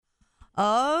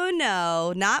Oh,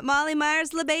 no, not Molly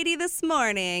Myers-LaBady this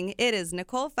morning. It is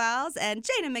Nicole Fowles and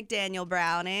Jana McDaniel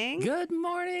Browning. Good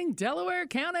morning, Delaware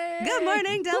County. Good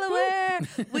morning, Delaware.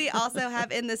 We also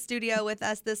have in the studio with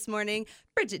us this morning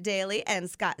Bridget Daly and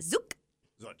Scott Zook.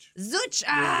 Zuch.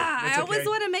 I always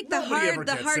want to make the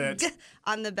hard g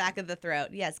on the back of the throat.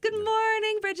 Yes. Good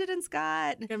morning, Bridget and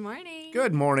Scott. Good morning.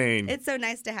 Good morning. It's so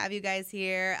nice to have you guys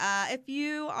here. If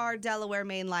you are Delaware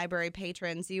Main Library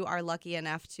patrons, you are lucky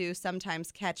enough to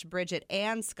sometimes catch Bridget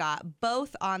and Scott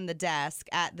both on the desk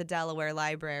at the Delaware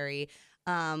Library,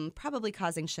 probably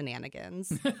causing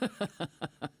shenanigans.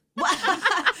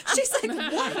 She's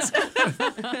like,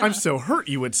 what? I'm so hurt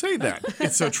you would say that.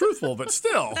 It's so truthful, but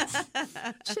still.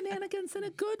 Shenanigans in a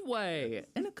good way.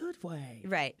 In a good way.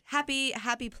 Right. Happy,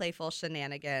 playful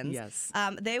shenanigans. Yes.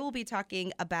 They will be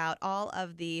talking about all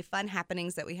of the fun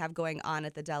happenings that we have going on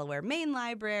at the Delaware Main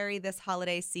Library this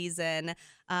holiday season,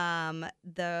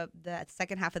 the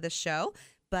second half of the show.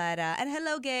 But and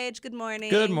hello, Gage. Good morning.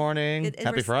 Good morning.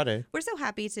 Happy Friday. We're so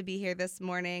happy to be here this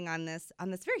morning on this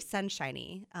very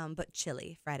sunshiny but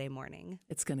chilly Friday morning.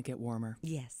 It's going to get warmer.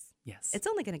 Yes. Yes. It's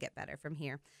only going to get better from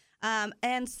here.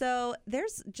 And so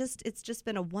it's just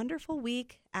been a wonderful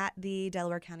week at the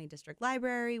Delaware County District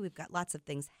Library. We've got lots of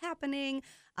things happening.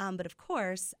 But of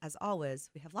course, as always,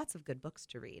 we have lots of good books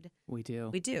to read. We do.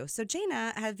 We do. So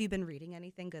Jana, have you been reading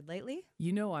anything good lately?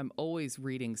 You know, I'm always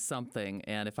reading something,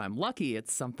 and if I'm lucky,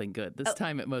 it's something good. This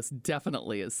time it most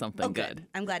definitely is something good.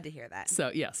 I'm glad to hear that. So,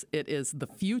 yes, it is The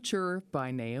Future by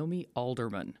Naomi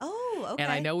Alderman. Oh, okay.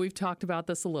 And I know we've talked about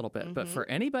this a little bit, but for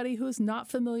anybody who is not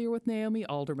familiar with Naomi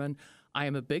Alderman, I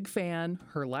am a big fan.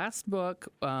 Her last book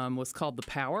was called The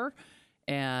Power,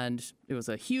 and it was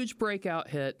a huge breakout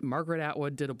hit. Margaret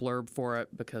Atwood did a blurb for it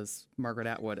because Margaret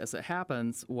Atwood, as it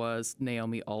happens, was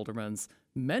Naomi Alderman's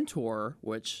mentor,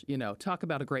 which, you know, talk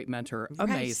about a great mentor. Right.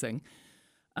 Amazing.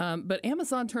 But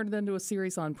Amazon turned it into a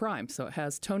series on Prime. So it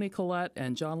has Toni Collette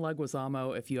and John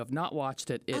Leguizamo. If you have not watched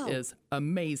it, it is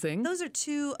amazing. Those are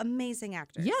two amazing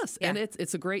actors. Yes, and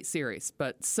it's a great series.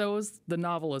 But so is the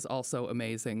novel is also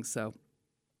amazing. So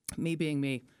me being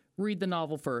me, read the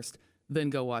novel first, then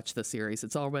go watch the series.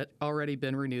 It's already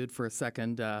been renewed for a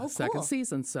second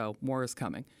season, so more is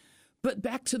coming. But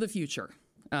back to The Future.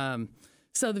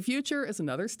 So The Future is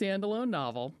another standalone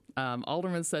novel.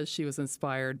 Alderman says she was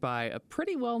inspired by a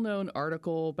pretty well-known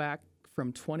article back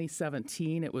from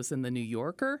 2017. It was in The New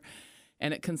Yorker,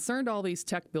 and it concerned all these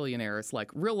tech billionaires, like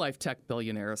real-life tech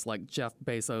billionaires like Jeff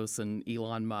Bezos and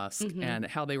Elon Musk, and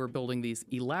how they were building these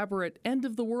elaborate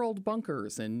end-of-the-world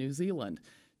bunkers in New Zealand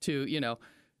to, you know,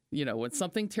 when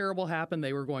something terrible happened,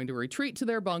 they were going to retreat to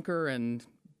their bunker and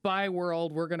bye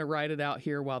world, we're going to ride it out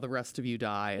here while the rest of you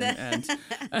die.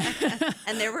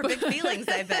 And there were big feelings,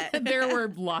 I bet. There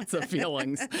were lots of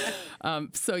feelings.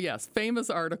 So yes, famous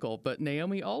article, but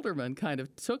Naomi Alderman kind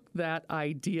of took that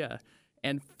idea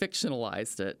and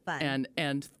fictionalized it. Fun.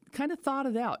 and kind of thought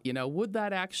it out. You know, would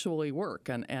that actually work?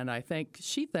 And I think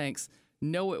she thinks,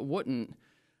 no, it wouldn't,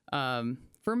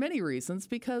 for many reasons,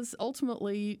 because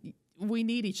ultimately we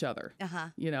need each other.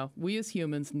 You know, we as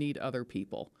humans need other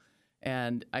people.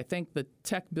 And I think the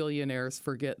tech billionaires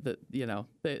forget that, you know,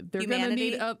 they're going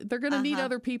to need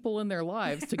other people in their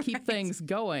lives to keep things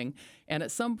going. And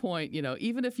at some point, you know,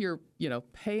 even if you're, you know,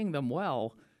 paying them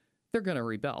well, they're going to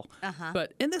rebel.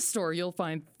 But in this story, you'll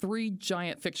find three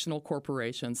giant fictional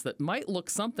corporations that might look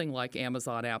something like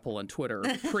Amazon, Apple, and Twitter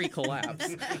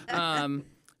pre-collapse.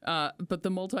 But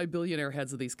the multi-billionaire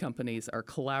heads of these companies are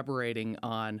collaborating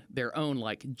on their own,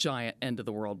 like, giant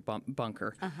end-of-the-world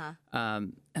bunker.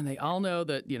 And they all know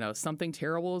that, you know, something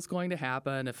terrible is going to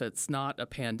happen. If it's not a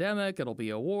pandemic, it'll be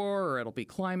a war or it'll be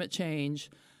climate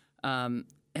change. And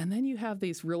then you have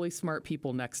these really smart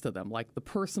people next to them, like the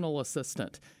personal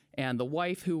assistant and the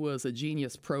wife who was a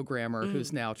genius programmer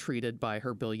who's now treated by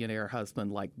her billionaire husband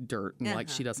like dirt and like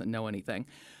she doesn't know anything.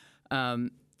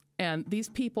 And these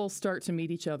people start to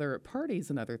meet each other at parties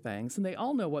and other things, and they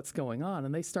all know what's going on,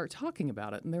 and they start talking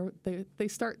about it, and they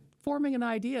start forming an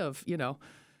idea of, you know,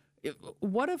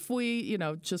 what if we, you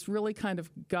know, just really kind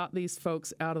of got these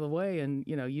folks out of the way and,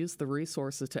 you know, use the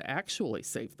resources to actually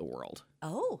save the world?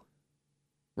 Oh.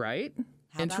 Right?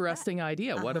 How about Interesting that?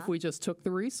 idea. What if we just took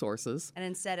the resources? And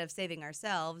instead of saving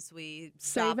ourselves, we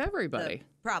Save stop everybody. the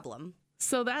problem.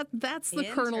 So that's the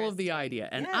kernel of the idea.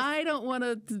 And Yes. I don't want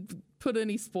to put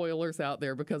any spoilers out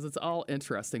there because it's all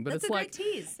interesting. But That's it's a like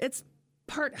great tease. it's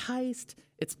part heist,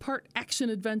 it's part action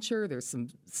adventure. There's some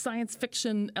science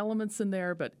fiction elements in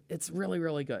there, but it's really,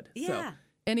 really good. Yeah. So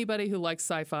anybody who likes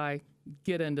sci-fi,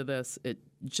 get into this. It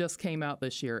just came out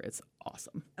this year. It's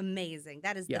awesome. Amazing.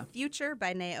 That is Yeah. The Future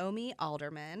by Naomi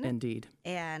Alderman. Indeed.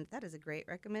 And that is a great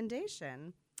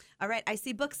recommendation. All right, I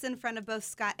see books in front of both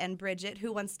Scott and Bridget.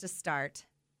 Who wants to start?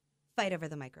 Fight over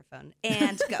the microphone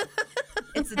and go.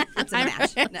 It's a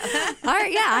match. No. All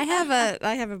right, yeah,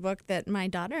 I have a book that my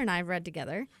daughter and I have read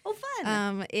together. Oh,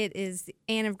 fun. It is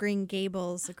Anne of Green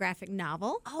Gables, a graphic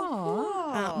novel.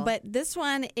 Oh, cool. But this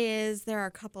one is, there are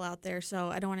a couple out there, so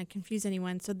I don't want to confuse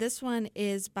anyone. So this one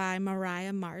is by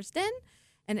Mariah Marsden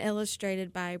and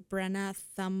illustrated by Brenna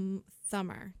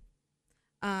Thummer.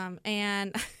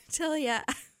 And I tell you,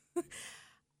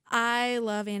 I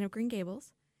love Anne of Green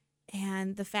Gables.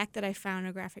 And the fact that I found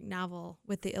a graphic novel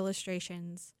with the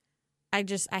illustrations, I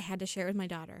had to share it with my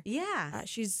daughter. Yeah.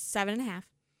 She's 7.5,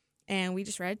 and we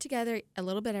just read it together a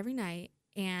little bit every night.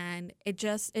 And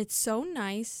it's so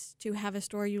nice to have a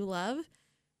story you love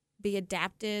be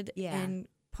adapted and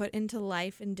put into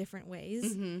life in different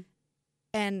ways. Mm-hmm.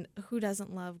 And who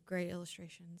doesn't love great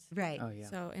illustrations? Right. Oh, yeah.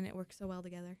 So, and it works so well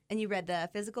together. And you read the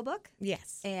physical book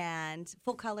Yes. and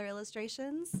full color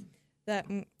illustrations?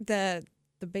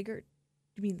 The bigger,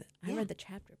 you mean, I Yeah. read the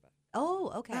chapter book.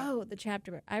 Oh, okay. Oh, the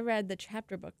chapter book. I read the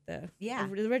chapter book, the Yeah.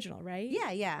 original, right?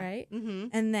 Yeah. Right? Mm-hmm.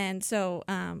 And then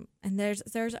and there's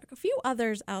a few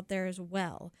others out there as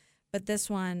well, but this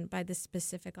one by this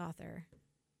specific author,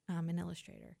 an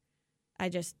illustrator. I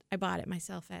bought it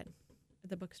myself at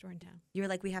the bookstore in town. You were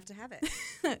like, we have to have it.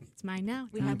 It's mine now.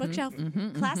 It's on my bookshelf.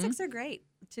 Classics are great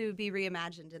to be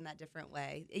reimagined in that different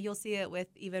way. You'll see it with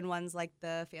even ones like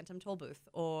the Phantom Tollbooth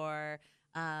or,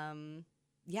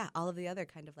 all of the other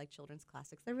kind of like children's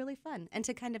classics. They're really fun. And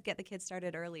to kind of get the kids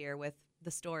started earlier with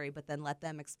the story, but then let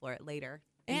them explore it later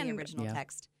in the original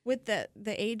text. With the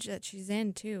age that she's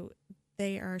in, too,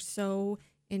 they are so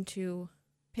into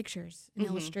pictures and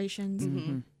illustrations,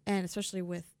 and especially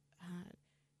with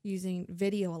using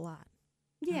video a lot.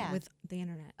 Yeah. With the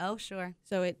internet. Oh, sure.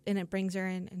 So it brings her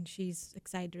in, and she's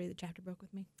excited to read the chapter book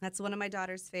with me. That's one of my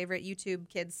daughter's favorite YouTube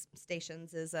kids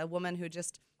stations is a woman who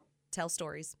just tells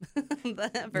stories for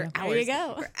hours. There you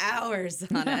go. For hours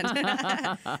on end.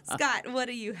 Scott, what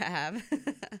do you have?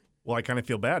 Well, I kind of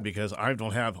feel bad because I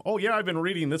don't have, I've been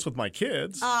reading this with my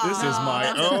kids. Oh, this is my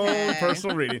that's own okay.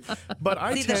 personal reading. But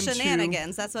I See the tend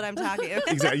shenanigans. That's what I'm talking about.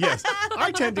 Exactly, yes.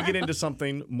 I tend to get into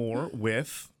something more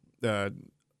with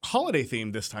holiday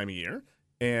themed this time of year.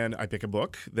 And I pick a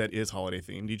book that is holiday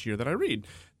themed each year that I read.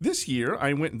 This year,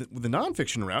 I went with the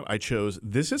nonfiction route. I chose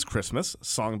This Is Christmas,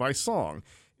 Song by Song.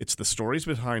 It's the stories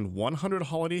behind 100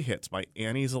 holiday hits by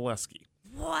Annie Zaleski.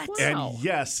 What? Wow. And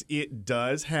yes, it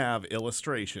does have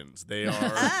illustrations. They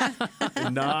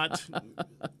are not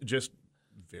just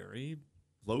very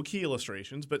low-key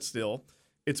illustrations, but still,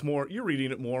 it's more, you're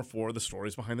reading it more for the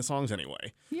stories behind the songs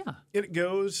anyway. Yeah. It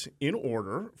goes in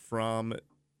order from,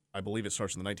 I believe it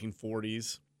starts in the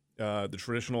 1940s, the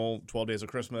traditional 12 Days of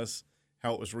Christmas,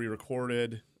 how it was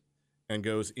re-recorded, and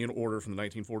goes in order from the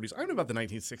 1940s. I don't know about the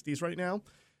 1960s right now.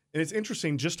 And it's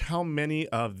interesting just how many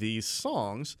of these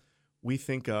songs we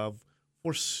think of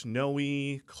for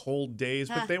snowy, cold days,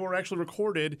 but they were actually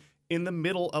recorded in the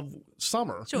middle of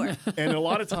summer. Sure. And a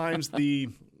lot of times the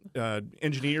sound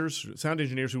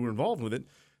engineers who were involved with it,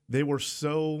 they were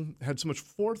had so much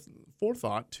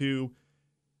forethought to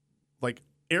like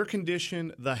air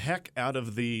condition the heck out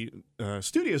of the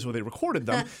studios where they recorded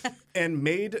them and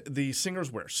made the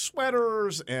singers wear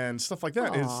sweaters and stuff like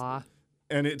that. Aw.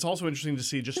 And it's also interesting to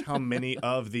see just how many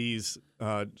of these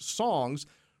songs,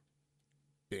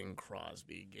 Bing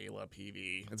Crosby, Gayla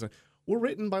Peavy, were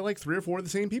written by like 3 or 4 of the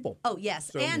same people. Oh,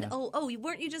 yes. So- And,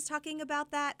 weren't you just talking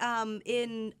about that?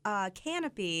 In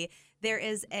Canopy, there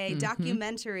is a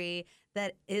documentary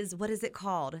that is, what is it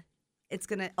called? It's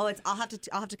gonna. I'll have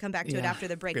to come back to it Yeah. after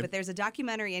the break. Okay. But there's a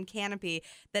documentary in Canopy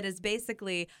that is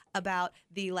basically about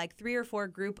the like 3 or 4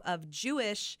 group of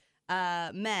Jewish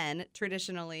men,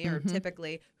 traditionally or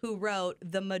typically, who wrote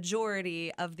the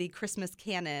majority of the Christmas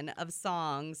canon of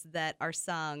songs that are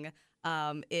sung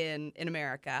in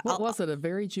America. What was it? A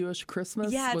Very Jewish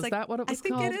Christmas? Yeah, it's was like, that what it was I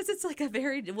think called? it is. It's like a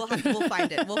very. We'll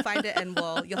find it. We'll find it, and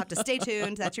you'll have to stay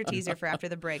tuned. That's your teaser for after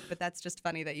the break. But that's just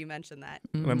funny that you mentioned that.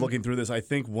 When I'm looking through this, I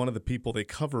think one of the people they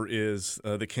cover is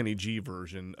the Kenny G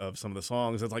version of some of the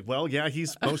songs. It's like, well, yeah,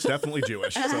 he's most definitely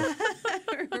Jewish. So.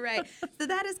 Right. So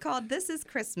that is called This Is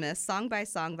Christmas, Song by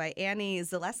Song by Annie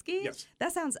Zaleski. Yes.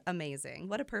 That sounds amazing.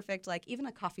 What a perfect, like, even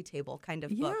a coffee table kind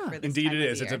of book Yeah. for this Indeed, time it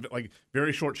of is. It's year. like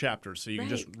very short chapters, so you can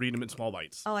just Right. read them in small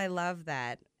bites. Oh, I love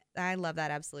that. I love that,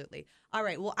 absolutely. All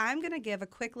right, well, I'm going to give a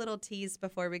quick little tease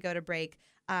before we go to break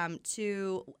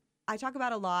I talk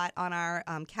about a lot on our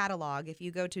catalog. If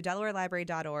you go to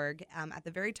DelawareLibrary.org, at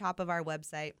the very top of our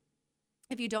website,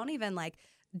 if you don't even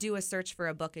do a search for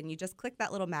a book and you just click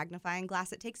that little magnifying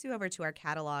glass, it takes you over to our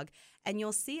catalog, and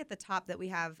you'll see at the top that we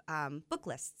have book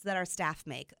lists that our staff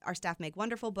make. Our staff make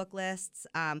wonderful book lists.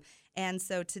 And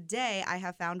so today I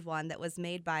have found one that was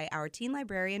made by our teen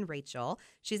librarian, Rachel.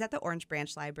 She's at the Orange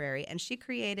Branch Library, and she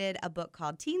created a book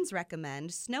called Teens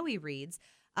Recommend Snowy Reads.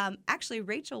 Actually,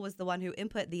 Rachel was the one who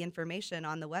input the information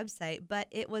on the website, but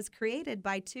it was created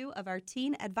by two of our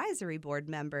teen advisory board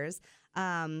members,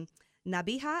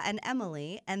 Nabiha and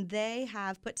Emily, and they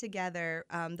have put together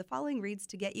the following reads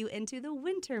to get you into the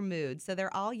winter mood. So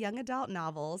they're all young adult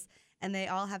novels, and they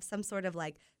all have some sort of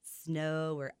like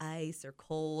snow or ice or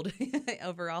cold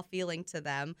overall feeling to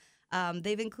them.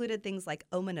 They've included things like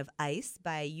Omen of Ice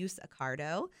by Yus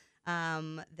Accardo.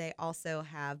 They also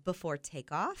have Before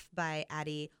Takeoff by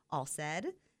Addie Alsed.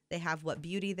 They have What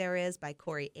Beauty There Is by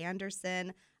Corey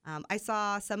Anderson. I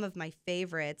saw some of my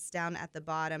favorites down at the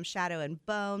bottom. Shadow and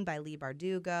Bone by Lee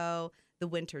Bardugo. The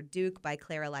Winter Duke by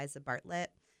Claire Eliza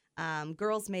Bartlett.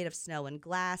 Girls Made of Snow and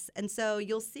Glass. And so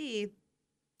you'll see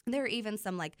there are even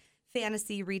some like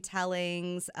fantasy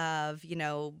retellings of,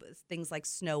 things like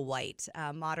Snow White,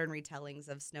 modern retellings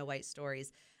of Snow White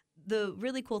stories. The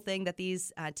really cool thing that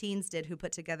these teens did who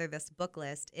put together this book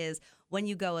list is when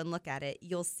you go and look at it,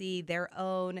 you'll see their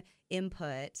own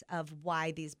input of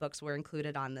why these books were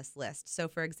included on this list. So,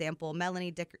 for example,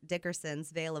 Melanie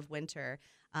Dickerson's Veil of Winter,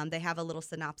 they have a little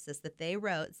synopsis that they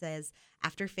wrote, says,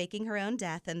 after faking her own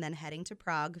death and then heading to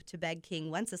Prague to beg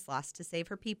King Wenceslas to save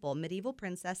her people, medieval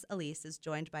princess Elise is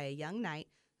joined by a young knight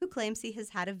who claims he has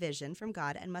had a vision from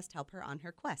God and must help her on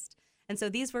her quest. And so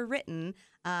these were written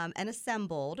and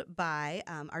assembled by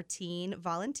our teen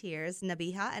volunteers,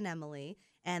 Nabiha and Emily,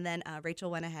 and then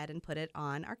Rachel went ahead and put it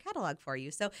on our catalog for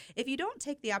you. So if you don't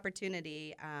take the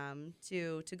opportunity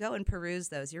to go and peruse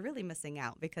those, you're really missing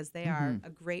out because they are a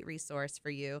great resource for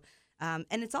you. And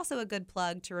it's also a good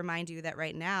plug to remind you that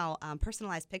right now,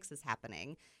 Personalized Picks is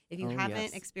happening. If you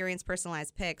haven't experienced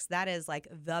Personalized Picks, that is like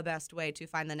the best way to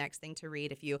find the next thing to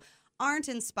read. If you aren't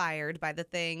inspired by the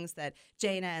things that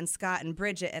Jana and Scott and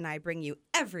Bridget and I bring you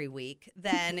every week,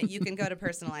 then you can go to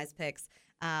Personalized Picks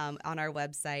on our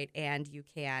website and you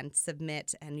can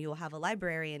submit and you'll have a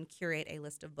librarian curate a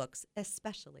list of books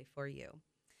especially for you.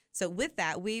 So with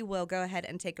that, we will go ahead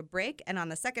and take a break. And on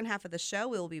the second half of the show,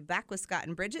 we will be back with Scott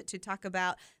and Bridget to talk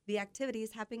about the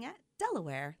activities happening at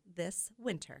Delaware this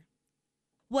winter.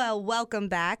 Well, welcome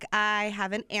back. I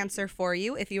have an answer for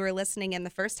you. If you were listening in the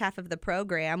first half of the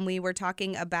program, we were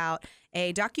talking about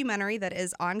a documentary that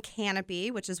is on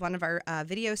Kanopy, which is one of our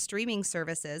video streaming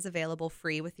services available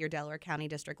free with your Delaware County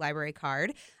District Library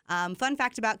card. Fun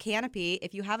fact about Kanopy,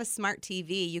 if you have a smart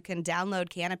TV, you can download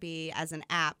Kanopy as an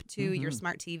app to your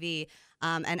smart TV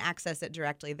and access it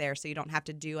directly there so you don't have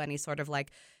to do any sort of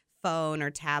like phone or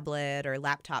tablet or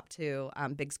laptop to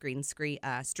big screen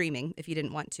streaming if you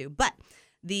didn't want to. But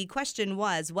the question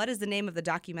was, what is the name of the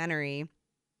documentary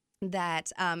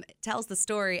that tells the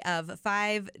story of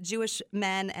 5 Jewish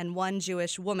men and 1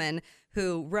 Jewish woman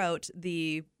who wrote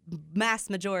the mass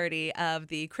majority of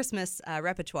the Christmas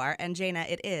repertoire? And Jana,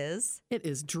 it is? It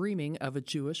is Dreaming of a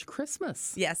Jewish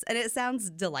Christmas. Yes, and it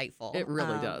sounds delightful. It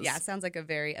really does. Yeah, it sounds like a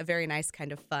very nice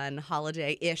kind of fun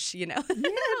holiday-ish,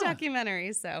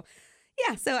 documentary. So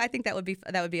yeah, so I think that would be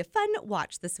a fun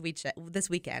watch this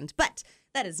weekend. But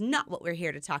that is not what we're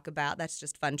here to talk about. That's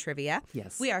just fun trivia.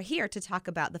 Yes. We are here to talk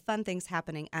about the fun things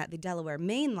happening at the Delaware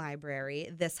Main Library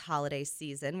this holiday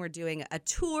season. We're doing a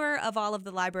tour of all of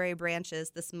the library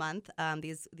branches this month,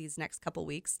 these next couple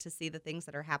weeks, to see the things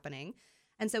that are happening.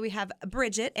 And so we have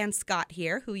Bridget and Scott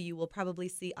here, who you will probably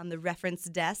see on the reference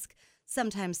desk,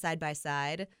 sometimes side by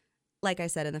side. Like I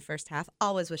said in the first half,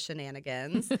 always with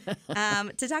shenanigans,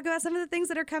 to talk about some of the things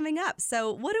that are coming up.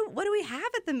 So what do we have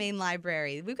at the main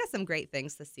library? We've got some great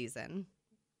things this season.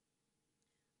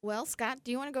 Well, Scott, do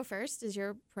you want to go first? Is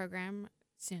your program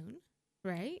soon,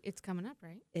 right? It's coming up,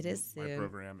 right? It is soon. My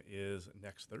program is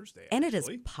next Thursday, and it is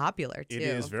popular, too. It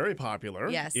is very popular.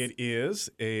 Yes. It is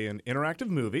an interactive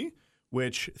movie,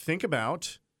 which, think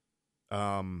about,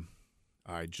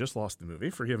 I just lost the movie.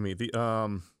 Forgive me.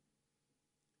 The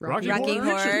Rocky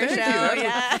Horror Show.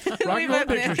 Yeah. Rocky Horror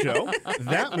Picture Show.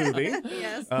 That movie,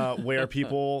 yes. Where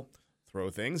people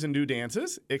throw things and do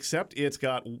dances, except it's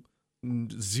got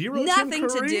zero nothing Tim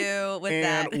Curry to do with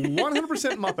and that.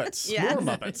 100% Muppets. Yes.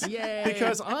 More Muppets. Yay.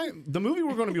 Because the movie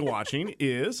we're going to be watching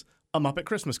is A Muppet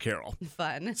Christmas Carol.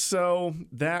 Fun. So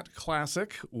that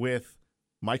classic with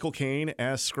Michael Caine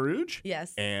as Scrooge.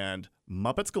 Yes. And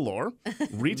Muppets galore,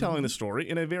 retelling the story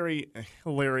in a very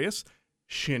hilarious,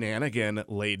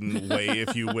 shenanigan-laden way,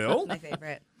 if you will. My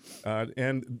favorite.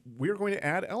 And we're going to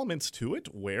add elements to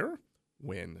it where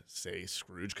when, say,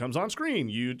 Scrooge comes on screen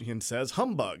and says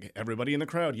humbug, everybody in the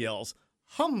crowd yells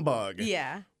humbug.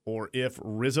 Yeah. Or if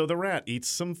Rizzo the Rat eats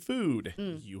some food,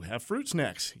 you have fruit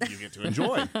snacks you get to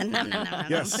enjoy.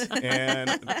 Yes,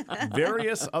 and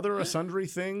various other sundry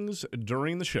things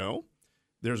during the show.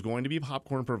 There's going to be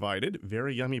popcorn provided,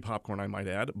 very yummy popcorn, I might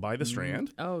add, by the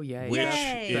Strand. Oh, yeah. Which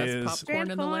Yay. is best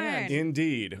popcorn in the land.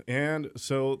 Indeed. And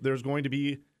so there's going to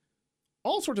be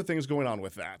all sorts of things going on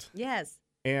with that. Yes.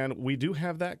 And we do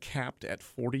have that capped at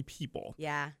 40 people.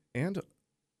 Yeah. And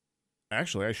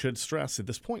actually, I should stress at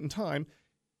this point in time,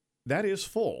 that is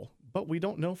full, but we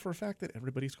don't know for a fact that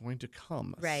everybody's going to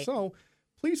come. Right. So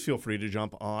please feel free to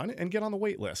jump on and get on the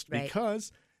wait list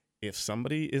because if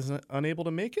somebody is unable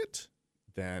to make it,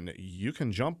 then you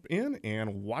can jump in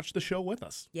and watch the show with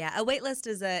us. Yeah, a wait list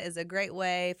is a great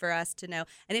way for us to know.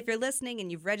 And if you're listening and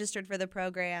you've registered for the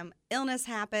program, illness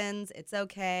happens, it's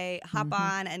okay. Hop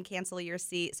on and cancel your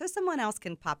seat so someone else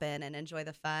can pop in and enjoy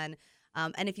the fun.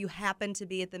 And if you happen to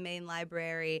be at the main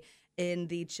library in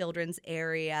the children's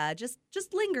area, just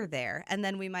linger there, and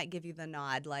then we might give you the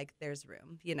nod like there's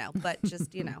room, But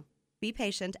just, be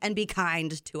patient and be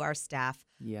kind to our staff.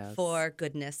 Yes. For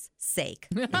goodness sake.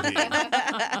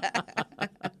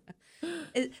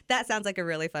 That sounds like a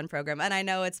really fun program, and I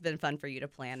know it's been fun for you to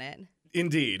plan it.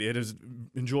 Indeed. It has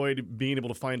enjoyed being able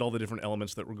to find all the different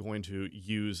elements that we're going to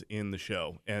use in the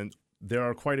show. And there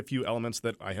are quite a few elements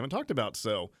that I haven't talked about,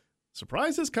 so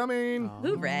surprise is coming.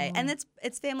 Hooray. And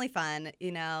it's family fun,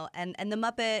 and the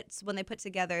Muppets, when they put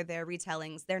together their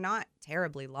retellings, they're not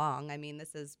terribly long. I mean,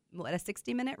 this is, a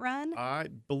 60-minute run? I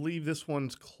believe this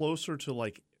one's closer to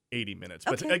like 80 minutes.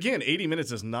 But Okay. again, 80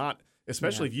 minutes is not,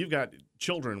 especially if you've got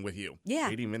children with you. Yeah.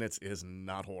 80 minutes is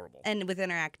not horrible. And with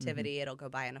interactivity, it'll go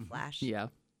by in a flash. Yeah.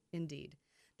 Indeed.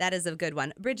 That is a good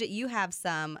one. Bridget, you have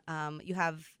some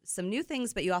new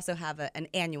things, but you also have an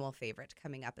annual favorite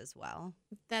coming up as well.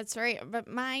 That's right. But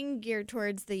mine geared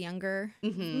towards the younger,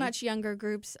 Mhm. much younger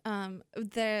groups.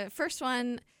 The first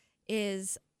one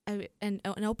is an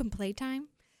open playtime.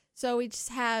 So we just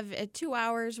have 2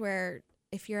 hours where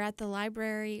if you're at the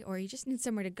library or you just need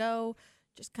somewhere to go,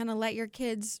 just kind of let your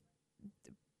kids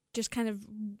just kind of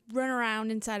run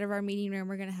around inside of our meeting room.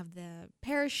 We're going to have the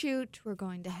parachute. We're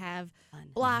going to have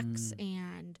Fun. blocks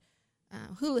and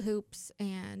hula hoops,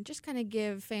 and just kind of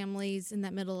give families in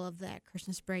that middle of that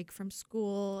Christmas break from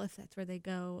school, if that's where they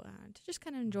go, to just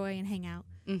kind of enjoy and hang out.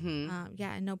 Mm-hmm.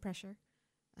 And no pressure,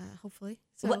 hopefully.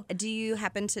 So What, do you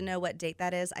happen to know what date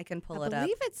that is? I can pull I it up.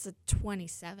 believe it's the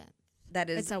 27th. That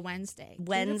is It's a Wednesday. 2 to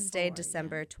Wednesday, 4,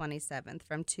 December 27th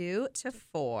from 2 to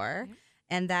 4. Yeah.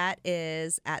 And that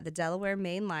is at the Delaware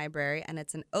Main Library, and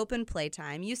it's an open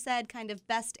playtime. You said kind of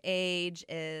best age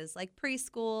is like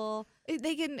preschool.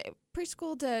 They can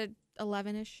preschool to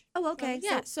 11-ish. Oh, okay.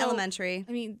 Yeah, So so- elementary.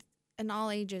 I mean, and all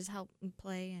ages help and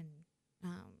play,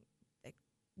 and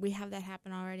we have that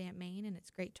happen already at Maine, and it's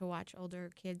great to watch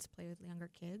older kids play with younger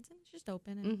kids, and it's just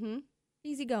open and Mm-hmm.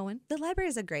 easy going. The library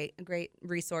is a great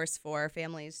resource for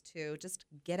families to just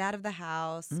get out of the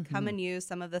house, come and use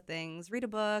some of the things, read a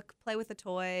book, play with the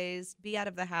toys, be out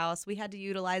of the house. We had to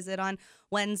utilize it on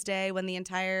Wednesday when the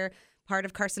entire part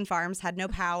of Carson Farms had no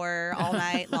power all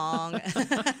night long.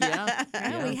 Yeah.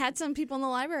 Yeah, we had some people in the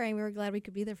library, and we were glad we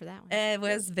could be there for that one. It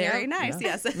was very Yeah. nice,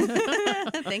 Yeah.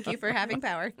 yes. Thank you for having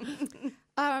power.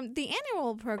 The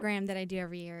annual program that I do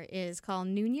every year is called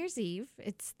New Year's Eve.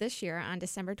 It's this year on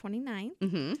December 29th.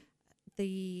 Mm-hmm.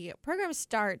 The program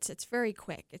starts, it's very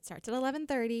quick. It starts at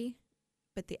 11:30,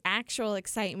 but the actual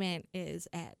excitement is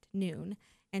at noon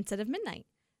instead of midnight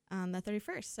on the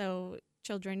 31st. So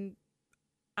children,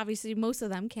 obviously most of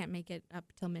them can't make it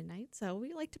up till midnight. So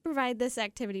we like to provide this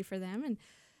activity for them, and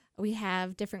we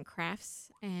have different crafts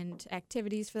and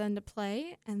activities for them to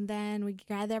play. And then we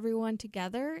gather everyone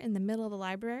together in the middle of the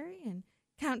library and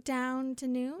count down to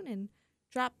noon and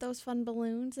drop those fun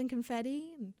balloons and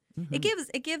confetti. And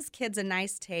It gives kids a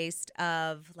nice taste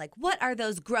of like, what are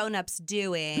those grown-ups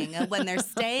doing when they're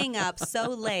staying up so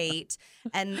late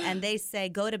and they say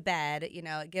go to bed.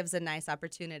 It gives a nice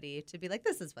opportunity to be like,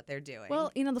 this is what they're doing.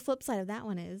 well, the flip side of that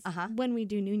one is Uh-huh. when we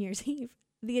do New Year's Eve,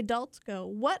 the adults go,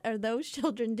 what are those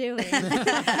children doing?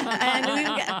 And we've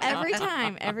got, every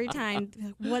time,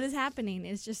 what is happening?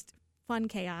 It's just fun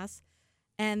chaos.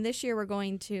 And this year we're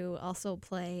going to also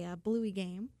play a Bluey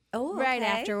game right okay.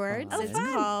 afterwards. Oh, It's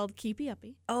fun. called Keepy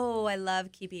Uppy. Oh, I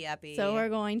love Keepy Uppy. So we're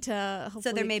going to hopefully,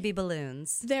 So there may be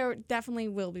balloons. there definitely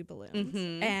will be balloons.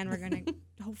 Mhm. And we're going to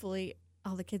hopefully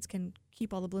all the kids can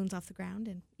keep all the balloons off the ground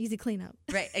and easy cleanup.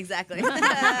 Right, exactly. So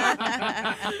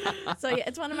yeah,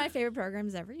 it's one of my favorite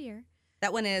programs every year.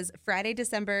 That one is Friday,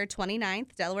 December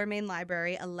 29th, Delaware Main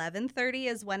Library. 11:30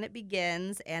 is when it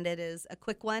begins, and it is a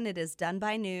quick one. It is done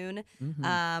by noon,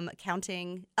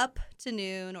 counting up to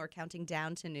noon or counting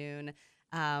down to noon.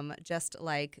 Just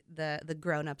like the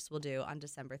grown-ups will do on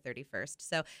December 31st.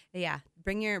 So yeah,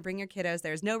 bring your kiddos.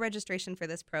 There's no registration for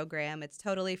this program. It's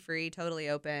totally free, totally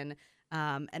open.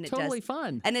 And it totally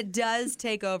fun. And it does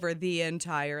take over the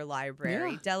entire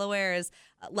library. Yeah. Delaware is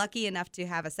lucky enough to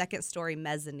have a second-story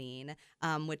mezzanine,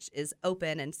 which is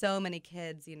open. And so many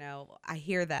kids, I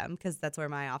hear them because that's where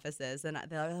my office is, and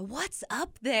they're like, "What's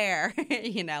up there?"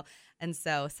 And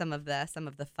so some of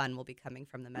the fun will be coming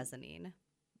from the mezzanine.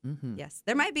 Mm-hmm. Yes,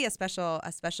 there might be a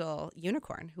special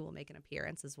unicorn who will make an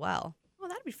appearance as well. Oh,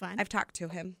 that'd be fun. I've talked to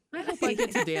him. I hope I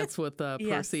get to dance with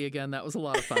Percy again. That was a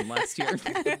lot of fun last year.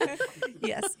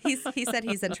 Yes, he said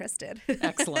he's interested.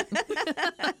 Excellent.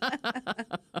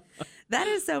 That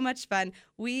is so much fun.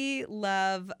 We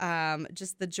love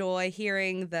just the joy,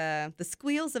 hearing the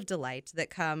squeals of delight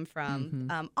that come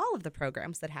from all of the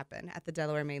programs that happen at the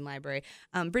Delaware Main Library.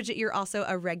 Bridget, you're also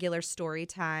a regular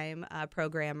Storytime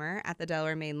programmer at the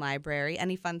Delaware Main Library.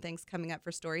 Any fun things coming up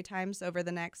for Storytimes over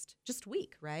the next just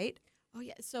week, right? Oh,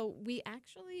 yeah. So we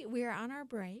are on our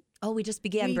break. Oh, we just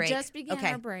began break. We just began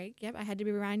our break. Yep, I had to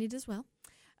be reminded as well.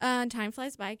 Time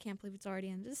flies by. I can't believe it's already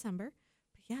end of December.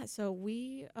 But yeah, so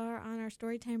we are on our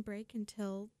Storytime break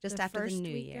until just the after first the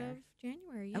new week year of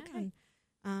January. Yeah. Okay.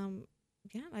 And,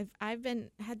 I've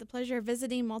had the pleasure of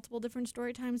visiting multiple different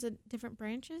Storytimes at different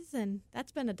branches, and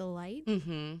that's been a delight.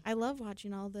 Mm-hmm. I love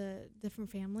watching all the different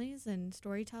families and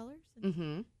storytellers. And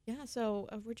Mm-hmm. Yeah, so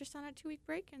we're just on a 2-week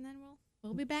break, and then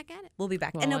we'll be back at it. We'll be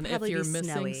back. Well, and and it'll probably if you're be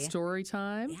missing snowy.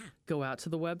 Storytime, go out to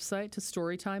the website to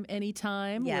Storytime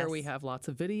Anytime, where we have lots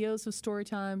of videos of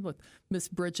Storytime with Miss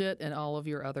Bridget and all of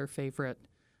your other favorite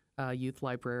youth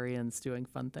librarians doing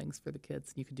fun things for the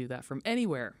kids. You can do that from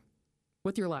anywhere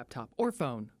with your laptop or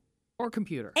phone or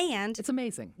computer. And it's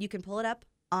amazing. You can pull it up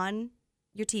on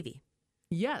your TV.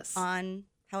 Yes. On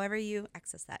however you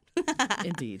access that.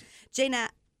 Indeed. Jana,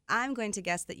 I'm going to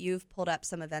guess that you've pulled up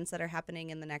some events that are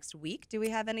happening in the next week. Do we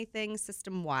have anything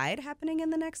system-wide happening in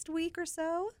the next week or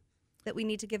so that we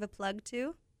need to give a plug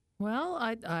to? Well,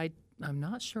 I'm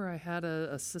not sure I had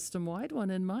a system-wide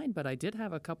one in mind, but I did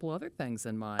have a couple other things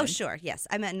in mind. Oh, sure. Yes.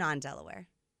 I meant non-Delaware.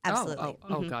 Absolutely.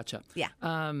 Oh, gotcha. Yeah.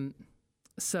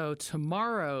 So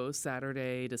tomorrow,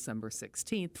 Saturday, December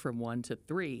 16th, from 1 to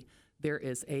 3, there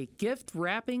is a gift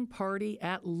wrapping party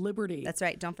at Liberty. That's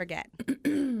right. Don't forget.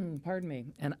 Pardon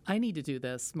me. And I need to do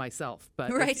this myself.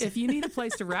 But right. if you need a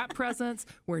place to wrap presents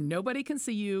where nobody can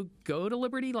see you, go to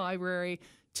Liberty Library,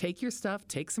 take your stuff,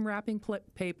 take some wrapping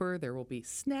paper. There will be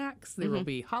snacks. There will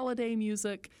be holiday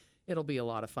music. It'll be a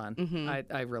lot of fun.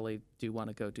 I really do want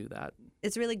to go do that.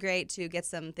 It's really great to get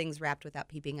some things wrapped without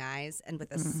peeping eyes and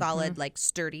with a solid,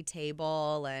 sturdy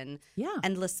table and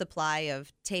endless supply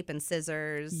of tape and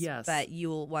scissors. Yes. But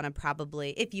you'll want to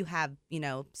probably, if you have,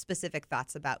 specific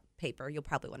thoughts about paper, you'll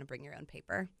probably want to bring your own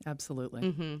paper.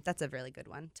 Absolutely. That's a really good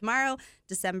one. Tomorrow,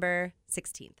 December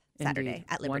 16th, Saturday Indeed.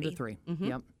 at Liberty. 1 to 3.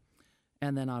 Yep.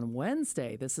 And then on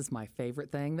Wednesday, this is my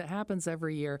favorite thing that happens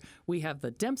every year. We have the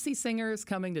Dempsey Singers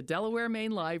coming to Delaware Main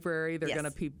Library. They're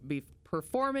going to be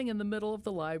performing in the middle of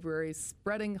the library,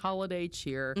 spreading holiday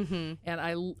cheer.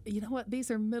 And you know what?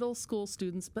 These are middle school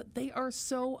students, but they are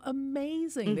so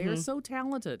amazing. They are so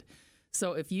talented.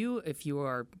 So if you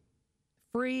are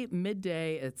free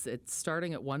midday, it's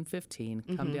starting at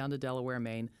 1:15. Come down to Delaware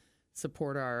Main.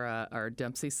 Support our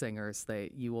Dempsey Singers.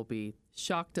 You will be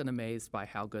shocked and amazed by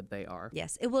how good they are.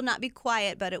 Yes, it will not be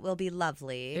quiet, but it will be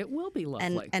lovely. It will be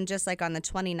lovely. And just like on the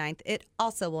 29th, it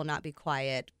also will not be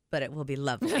quiet, but it will be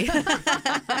lovely.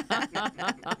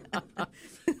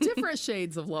 Different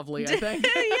shades of lovely, I think.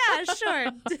 Yeah,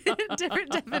 sure.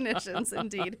 Different definitions,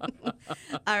 indeed.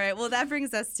 All right. Well, that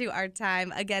brings us to our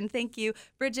time. Again, thank you,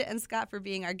 Bridget and Scott, for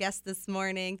being our guests this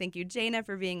morning. Thank you, Jana,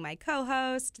 for being my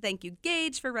co-host. Thank you,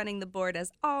 Gage, for running the board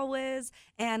as always.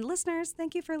 And listeners,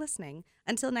 thank you for listening.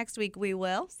 Until next week, we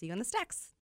will see you in the stacks.